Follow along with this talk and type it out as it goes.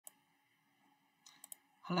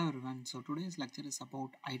Hello everyone, so today's lecture is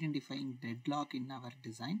about identifying deadlock in our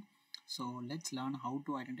design. So let's learn how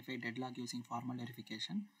to identify deadlock using formal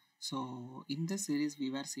verification. So in this series we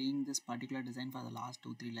were seeing this particular design for the last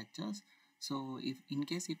 2-3 lectures. So if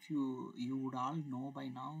you would all know by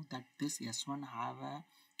now that this S1 have a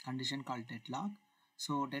condition called deadlock.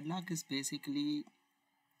 So deadlock is basically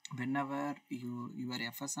whenever your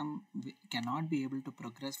FSM cannot be able to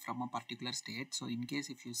progress from a particular state. So in case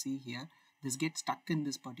if you see here, this gets stuck in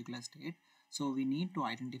this particular state, so we need to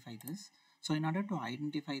identify this. So in order to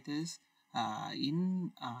identify this, in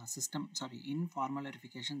formal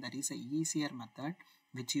verification, there is a easier method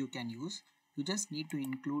which you can use. You just need to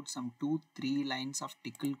include some 2-3 lines of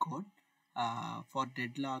tickle code for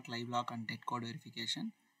deadlock, livelock and deadcode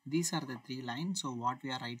verification. These are the 3 lines. So what we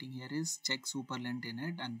are writing here is check SuperLint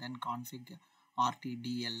init and then config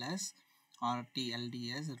RTDLS,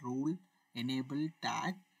 RTLDS, rule, enable,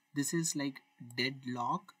 tag. This is like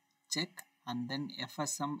deadlock check, and then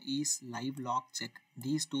FSM is Livelock check.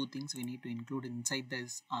 These two things we need to include inside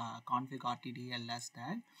this config RTDLS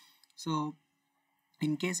tag. So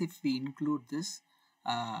in case if we include this,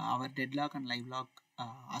 our deadlock and Livelock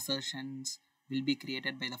assertions will be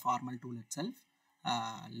created by the formal tool itself.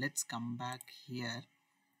 Let's come back here.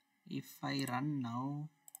 If I run now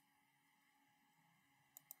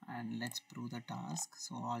and let's prove the task,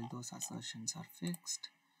 so all those assertions are fixed.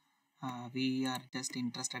 We are just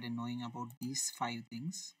interested in knowing about these 5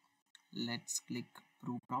 things. Let's click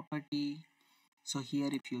prove property. So here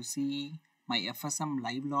if you see, my FSM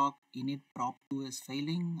Livelock init prop2 is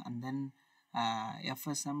failing, and then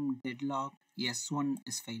FSM deadlock S1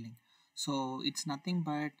 is failing. So it's nothing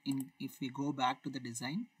but if we go back to the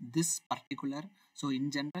design, this particular, so in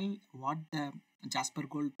general what the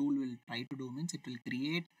JasperGold tool will try to do means it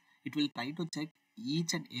will try to check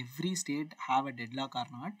each and every state have a deadlock or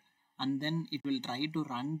not, and then it will try to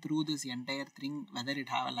run through this entire thing whether it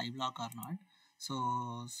have a Livelock or not.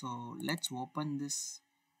 So let's open this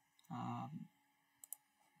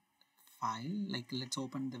file, like let's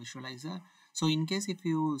open the visualizer. So in case if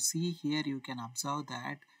you see here, you can observe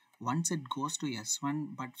that once it goes to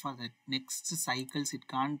S1, but for the next cycles it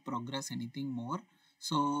can't progress anything more.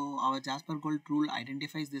 So our JasperGold tool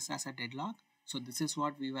identifies this as a deadlock. So this is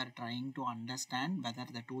what we were trying to understand, whether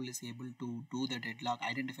the tool is able to do the deadlock,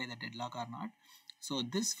 identify the deadlock or not. So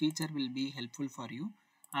this feature will be helpful for you,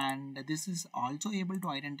 and this is also able to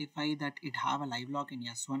identify that it have a Livelock in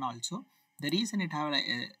S1 also. The reason it have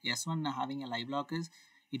a S1 having a Livelock is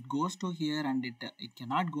it goes to here and it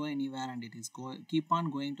cannot go anywhere, and it is keep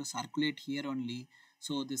on going to circulate here only.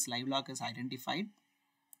 So this Livelock is identified.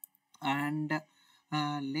 And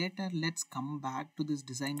later let's come back to this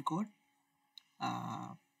design code.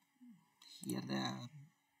 Here the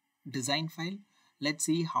design file. Let's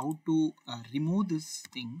see how to remove this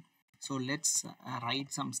thing. So let's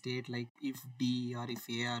write some state like if D or if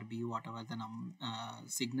A or B, whatever the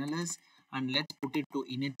signal is, and let's put it to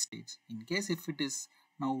init stage. In case if it is,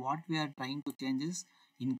 now what we are trying to change is,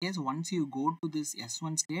 in case once you go to this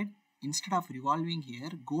S1 state, instead of revolving here,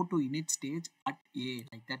 go to init stage at A,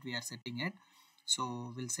 like that we are setting it.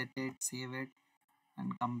 So we'll set it, save it,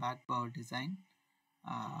 and come back to our design.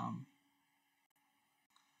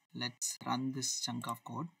 Let's run this chunk of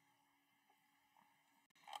code.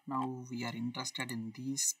 Now we are interested in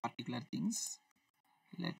these particular things.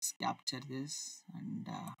 Let's capture this and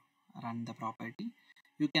run the property.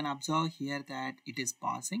 You can observe here that it is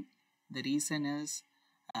passing. The reason is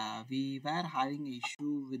we were having an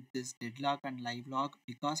issue with this deadlock and Livelock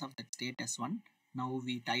because of the state S1. Now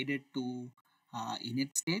we tied it to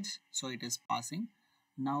init stage, so it is passing.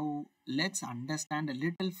 Now let's understand a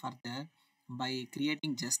little further by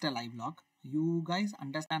creating just a Livelock. You guys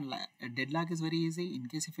understand deadlock is very easy. In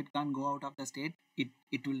case if it can't go out of the state,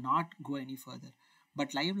 it will not go any further.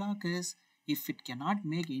 But Livelock is, if it cannot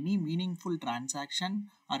make any meaningful transaction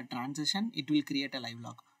or transition, it will create a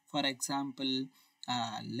Livelock. For example,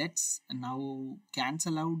 let's now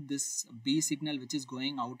cancel out this B signal which is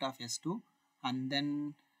going out of S2, and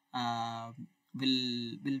then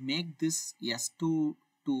we'll make this S2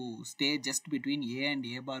 to stay just between A and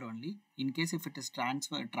A bar only. In case if it is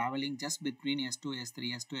traveling just between S2,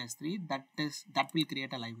 S3, S2, S3, that will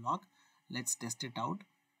create a Livelock. Let's test it out.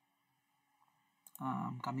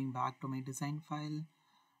 Coming back to my design file,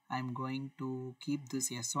 I'm going to keep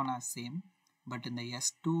this S1 as same, but in the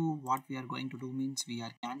S2 what we are going to do means we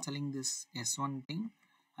are cancelling this S1 thing,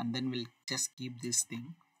 and then we'll just keep this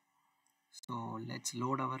thing. So let's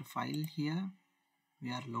load our file here.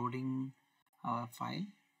 We are loading our file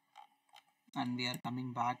and we are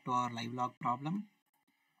coming back to our Livelock problem.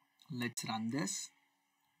 Let's run this.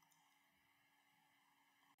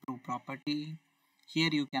 to property. Here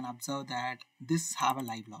you can observe that this have a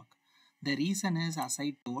Livelock. The reason is, as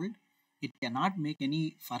I told, it cannot make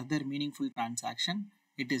any further meaningful transaction.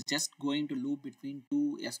 It is just going to loop between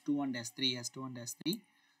two S2 and S3, S2 and S3.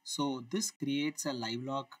 So this creates a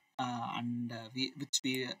Livelock, and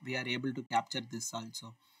we are able to capture this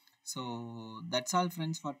also. So that's all,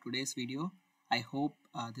 friends, for today's video. I hope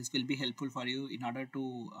this will be helpful for you in order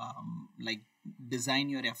to like design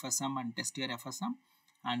your FSM and test your FSM,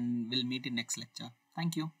 and we'll meet in next lecture.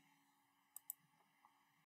 Thank you.